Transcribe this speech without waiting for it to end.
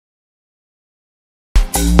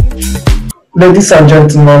Ladies and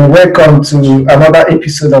gentlemen, welcome to another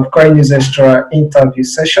episode of CoinNewsExtra interview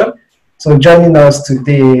session. So joining us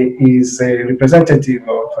today is a representative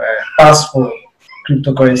of Paxful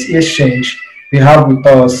cryptocurrency exchange. We have with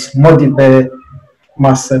us Modibe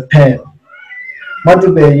Matsepane.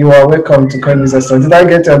 Modibe, you are welcome to CoinNewsExtra. Did I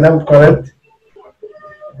get your name correct?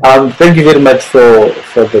 Thank you very much for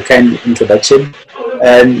the kind introduction.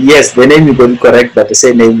 And yes, the name you got correct, but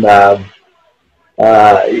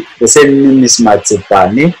uh, the same name is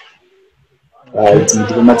Matsepane. Okay. It's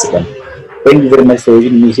Modibe Matsepane. Thank you very much for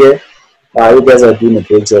having me here. You guys are doing a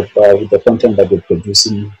great job with the content that we're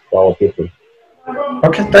producing for our people.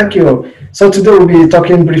 Okay, thank you. So today we'll be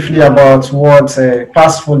talking briefly about what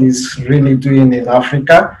Paxful is really doing in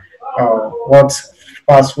Africa, what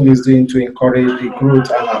Paxful is doing to encourage the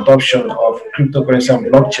growth and adoption of cryptocurrency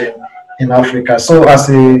and blockchain in Africa. So as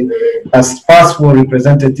Paxful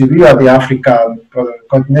representative, you are the African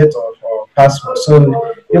coordinator for Paxful.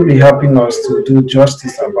 So you'll be helping us to do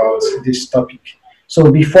justice about this topic.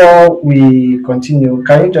 So before we continue,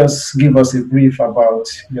 can you just give us a brief about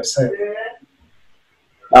yourself?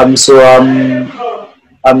 I'm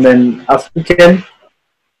an African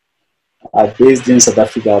based in South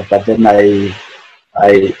Africa, but then I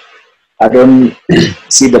I don't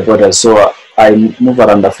see the border, so I move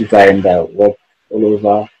around Africa and work all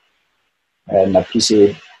over and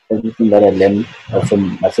appreciate everything that I learn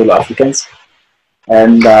from my fellow Africans.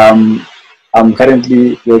 And I'm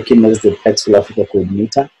currently working as the Paxful Africa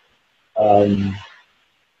coordinator. Um,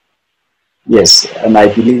 yes, and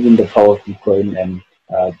I believe in the power of Bitcoin and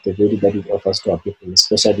the value that it offers to our people,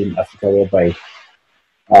 especially in Africa, whereby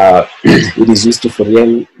it is used for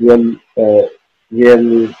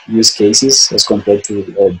real use cases as compared to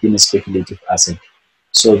being a speculative asset.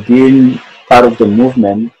 So being part of the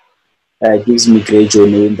movement gives me great joy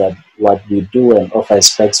knowing that what we do and offer as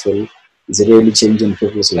Paxful is really changing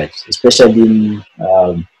people's lives, especially in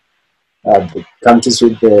the countries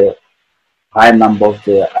with the high number of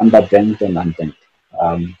the underbanked and unbanked.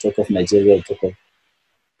 Talk of Nigeria, talk of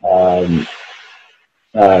um,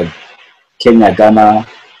 uh, Kenya, Ghana,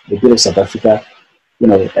 a bit of South Africa,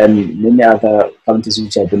 and many other countries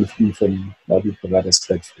which are benefiting from what we provide as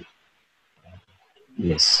Paxful.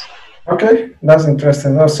 Yes. Okay, that's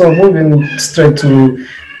interesting. So moving straight to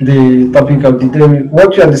the topic of the day,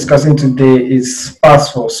 what we are discussing today is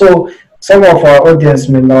Paxful. So some of our audience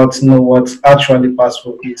may not know what actually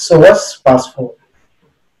Paxful is. So what's Paxful?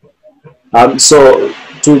 So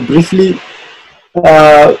to briefly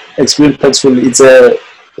explain Paxful, it's a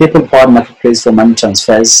people-powered marketplace for money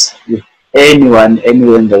transfers with anyone,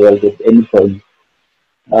 anywhere in the world at any point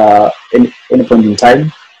in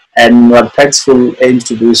time. And what Paxful aims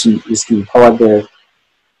to do is to empower the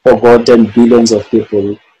forgotten billions of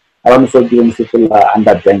people. Around 4 billion people are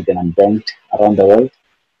underbanked and unbanked around the world.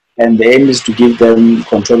 And the aim is to give them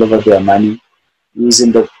control over their money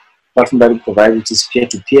using the platform that we provide, which is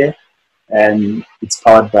peer-to-peer, and it's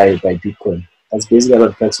powered by Bitcoin. That's basically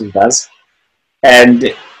what Paxful does.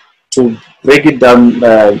 And to break it down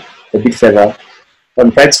a bit further,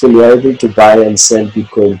 on Paxful, you are able to buy and sell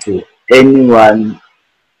Bitcoin to anyone,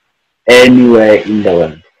 anywhere in the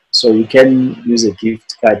world. So you can use a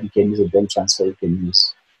gift card, you can use a bank transfer, you can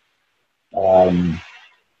use um,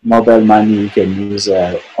 mobile money, you can use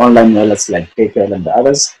online wallets like PayPal and the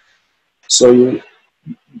others. So you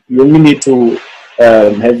only need to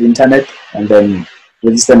have internet and then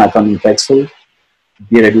register an account in Paxful,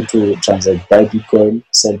 be ready to transact, buy Bitcoin,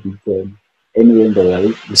 sell Bitcoin anywhere in the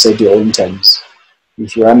world. You set your own terms.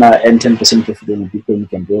 If you wanna earn 10% profit on Bitcoin, you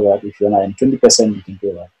can do that. If you wanna earn 20%, you can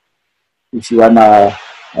do that. If you wanna,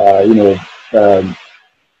 uh, you know, um,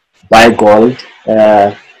 buy gold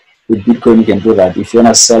with Bitcoin, you can do that. If you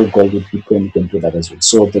wanna sell gold with Bitcoin, you can do that as well.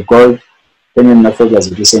 So the gold payment method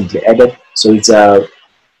was recently added. So it's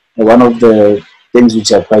one of the things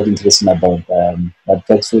which are quite interesting about what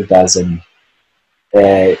Paxful does and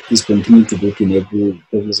is continuing to do to enable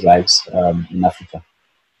people's lives in Africa.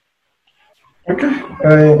 Okay,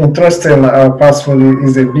 interesting. Paxful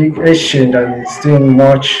is a big exchange and it's doing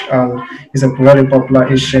much and it's a very popular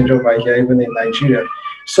exchange over here, even in Nigeria.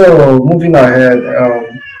 So moving ahead,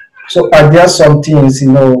 so are there some things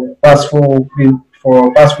for Paxful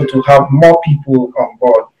to have more people on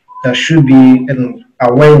board? There should be an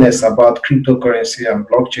awareness about cryptocurrency and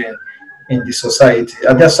blockchain in the society.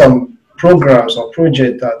 Are there some programs or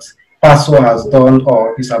projects that Paxful has done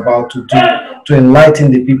or is about to do to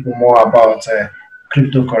enlighten the people more about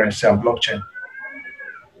cryptocurrency and blockchain?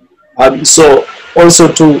 So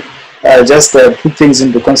also to just put things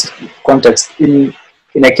into context,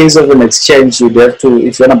 in a case of an exchange, you'd have to,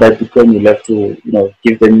 if you want to buy Bitcoin, you'll have to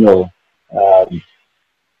give them your um,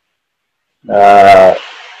 uh,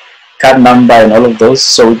 card number and all of those.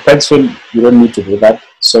 So with Paxful, you don't need to do that.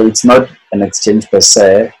 So it's not an exchange per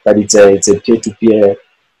se, but it's a peer-to-peer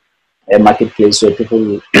marketplace where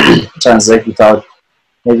people transact without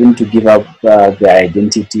having to give up their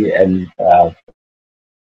identity and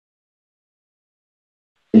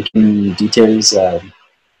banking details,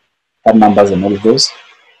 card numbers, and all of those.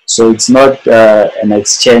 So it's not an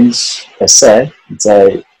exchange per se. It's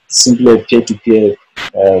simply a peer-to-peer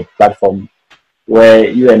platform where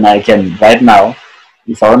you and I can right now,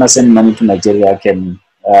 if I want to send money to Nigeria, I can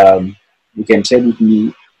you can trade with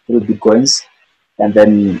me through bitcoins, and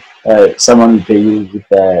then someone will pay you with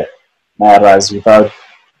nairas without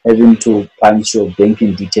having to punch your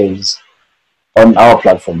banking details on our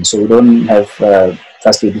platform. So we don't have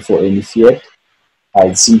custody for any fiat.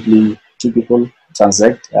 It's simply two people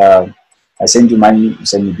transact. I send you money, you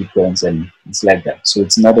send me bitcoins, and it's like that. So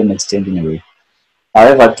it's not an exchange in a way.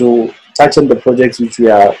 However, to touch on the projects which we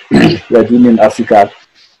are we are doing in Africa,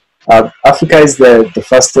 Africa is the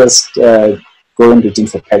fastest growing region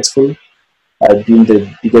for Paxful, being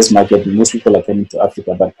the biggest market. Most people are coming to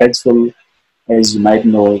Africa, but Paxful, as you might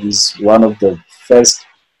know, is one of the first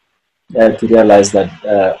to realize that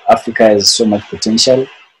Africa has so much potential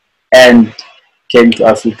and came to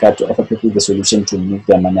Africa to offer people the solution to move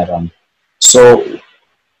their money around. So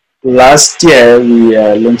last year we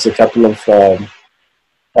launched a couple of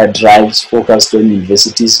drives focused on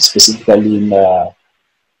universities, specifically in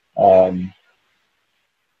um,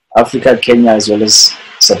 Africa, Kenya, as well as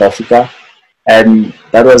South Africa, and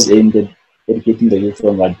that was aimed at educating the youth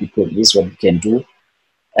on what Bitcoin is, what we can do,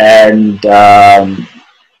 and the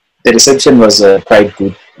reception was quite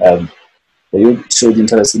good. The youth showed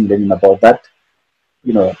interest in learning about that,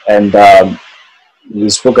 and we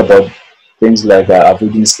spoke about things like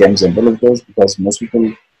avoiding scams and all of those, because most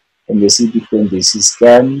people, when they see Bitcoin, they see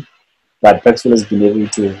scam, but Paxful has been able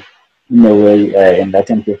to, in a way,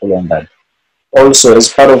 enlighten people on that. Also, as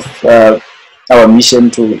part of our mission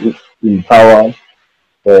to empower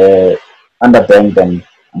the underbanked and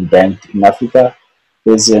unbanked in Africa,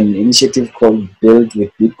 there's an initiative called Build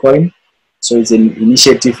with Bitcoin. So it's an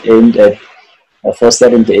initiative aimed at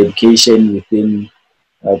fostering the education within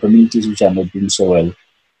communities which are not doing so well.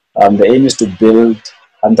 The aim is to build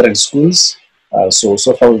 100 schools. So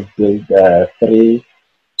far we've built 3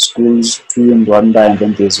 schools, 2 in Rwanda, and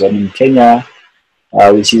then there's one in Kenya,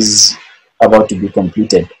 which is about to be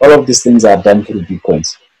completed. All of these things are done through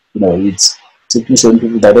Bitcoins. It's simply showing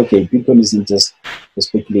people that, okay, Bitcoin isn't just for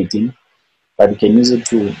speculating, but you can use it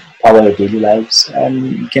to power your daily lives,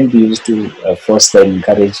 and it can be used to foster and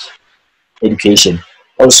encourage education.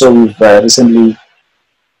 Also, we've recently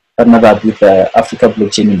partnered up with Africa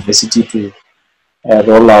Blockchain University to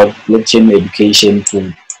roll out blockchain education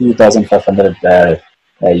to 2,500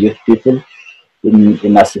 youth people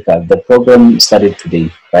in Africa. The program started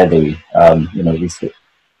today, by the way.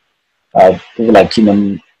 If people are keen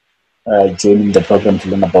on joining the program to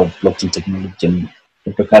learn about blockchain technology and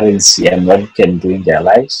cryptocurrency and what it can do in their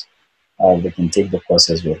lives, they can take the course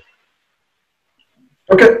as well.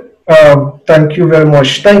 Okay, thank you very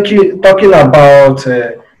much. Thank you. Talking about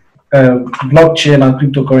blockchain and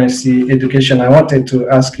cryptocurrency education, I wanted to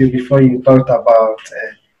ask you before you talked about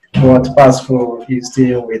what Paxful is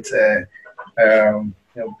doing with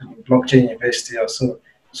blockchain university also.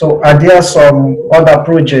 So, are there some other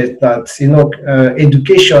projects that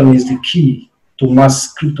education is the key to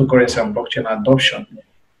mass cryptocurrency and blockchain adoption?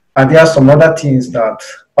 Are there some other things that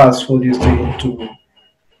Paxful is doing to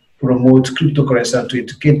promote cryptocurrency and to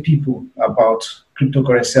educate people about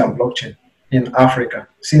cryptocurrency and blockchain in Africa,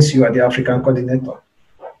 since you are the African coordinator?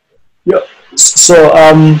 Yeah. So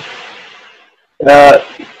uh,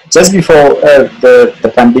 just before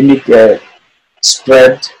the pandemic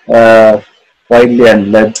spread widely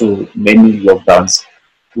and led to many lockdowns,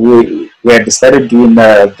 we had started doing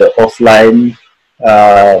the offline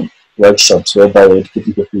workshops whereby we're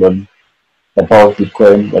educating people on the power of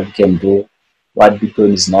Bitcoin, what we can do, what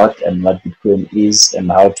Bitcoin is not, and what Bitcoin is, and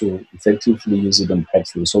how to effectively use it on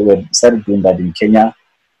Paxful. So we started doing that in Kenya,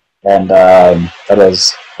 and that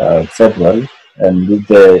was February, and with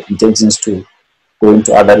the intentions to go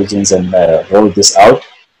into other regions and roll this out.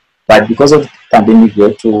 But because of the pandemic, we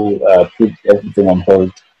had to put everything on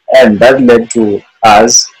hold, and that led to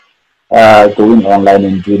us going online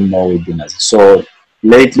and doing more webinars. So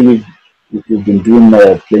lately, we've been doing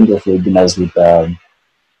plenty of webinars with um,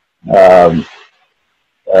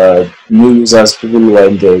 new users, people who are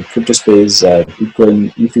in the crypto space,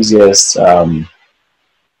 Bitcoin enthusiasts, to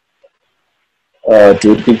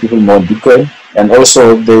educate people more on Bitcoin. And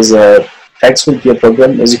also, there's Paxful peer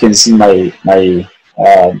program. As you can see, my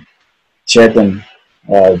shirt and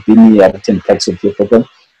beanie are written Paxful peer program.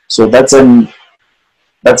 So that's an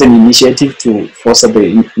initiative to foster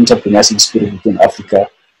the entrepreneurship spirit within Africa,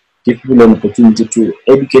 give people an opportunity to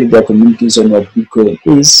educate their communities on what Bitcoin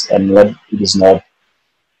is and what it is not.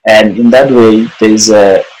 And in that way, there is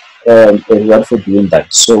a reward for doing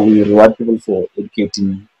that. So we reward people for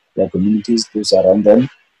educating their communities, those around them,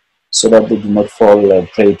 so that they do not fall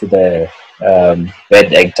prey to the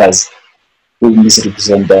bad actors who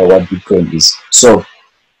misrepresent what Bitcoin is. So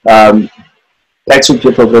um, Tax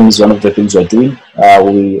Repair program is one of the things we're doing.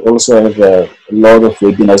 We also have a lot of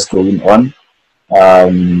webinars going on.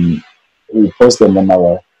 Um, we post them on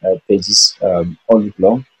our pages all week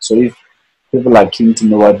long. So if people are keen to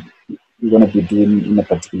know what we're going to be doing in a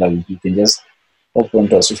particular week, you can just hop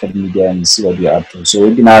onto our social media and see what we're up to. So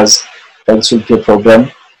webinars, Tax Repair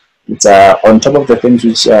program, it's on top of the things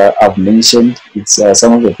which I've mentioned. It's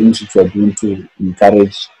some of the things which we're doing to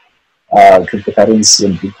encourage cryptocurrency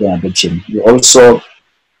and Bitcoin adoption. We also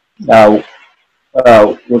uh,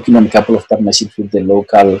 working on a couple of partnerships with the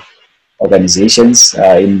local organizations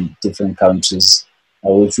in different countries,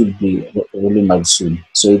 which will be rolling out soon.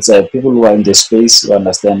 So it's people who are in the space who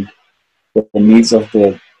understand the needs of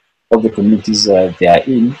the communities they are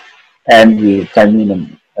in, and we come in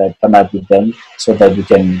and partner up with them so that we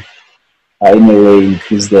can, in a way,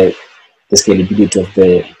 increase the scalability of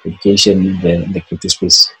the education in the crypto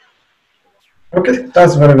space. Okay,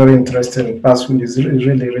 that's very, very interesting. Paxful is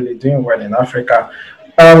really, really doing well in Africa.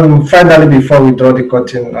 Finally, before we draw the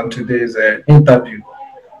curtain on today's interview,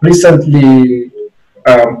 recently,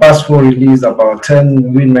 Paxful released about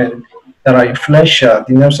 10 women that are influential,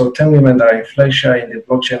 the names of 10 women that are influential in the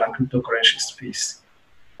blockchain and cryptocurrency space.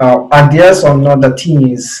 Are there some other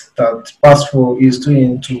things that Paxful is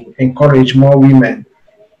doing to encourage more women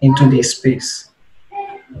into this space?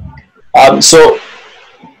 So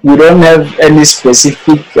we don't have any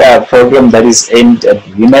specific program that is aimed at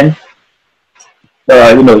women.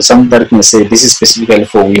 Some that can say this is specifically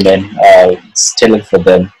for women, it's tailored for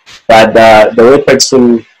them. But the way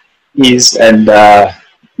Paxful is and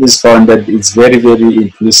is founded, it's very, very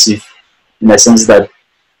inclusive in the sense that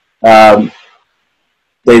um,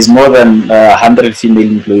 there is more than 100 female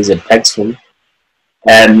employees at Paxful,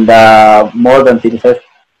 and more than 35%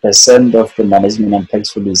 of the management on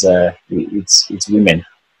Paxful is it's women.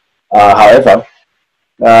 However,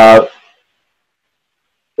 uh,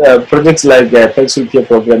 projects like the Paxful Peer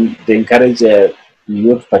Program, they encourage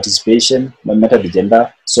youth participation, no matter the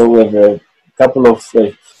gender. So we have a couple of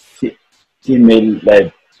female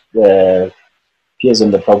peers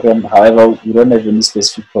on the program. However, we don't have any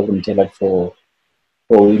specific program tailored for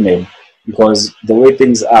women because the way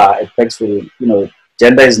things are at Paxful,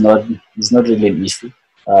 gender is not really an issue.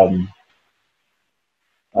 Um,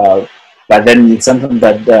 uh, but then it's something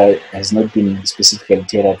that has not been specifically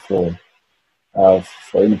tailored for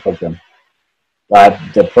any program. But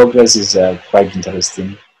the progress is quite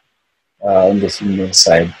interesting on the female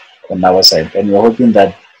side, on our side, and we're hoping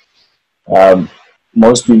that um,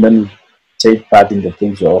 most women take part in the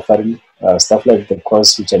things we're offering, stuff like the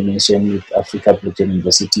course which I mentioned with Africa Blockchain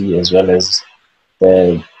University, as well as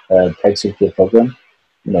the Tax UK program.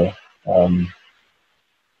 You know, um,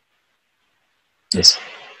 yes.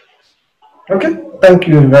 Okay, thank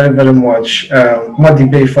you very, very much,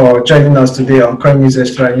 Modibe, for joining us today on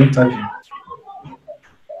CoinNewsExtra interview.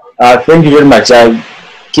 Thank you very much.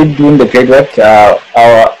 Keep doing the great work.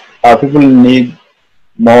 Our people need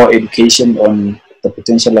more education on the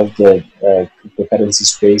potential of the cryptocurrency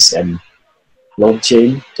space and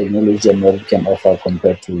blockchain technology and what it can offer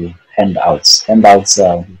compared to handouts. Handouts,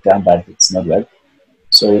 we've done that, it's not right.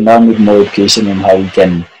 So we now need more education on how we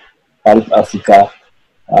can help Africa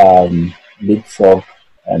leapfrog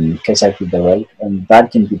and catch up with the world. And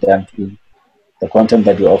that can be done through the content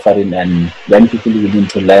that we're offering and when people are willing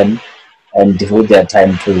to learn and devote their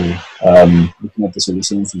time to looking at the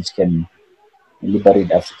solutions which can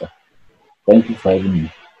liberate Africa. Thank you for having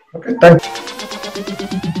me. Okay, thank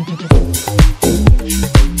you.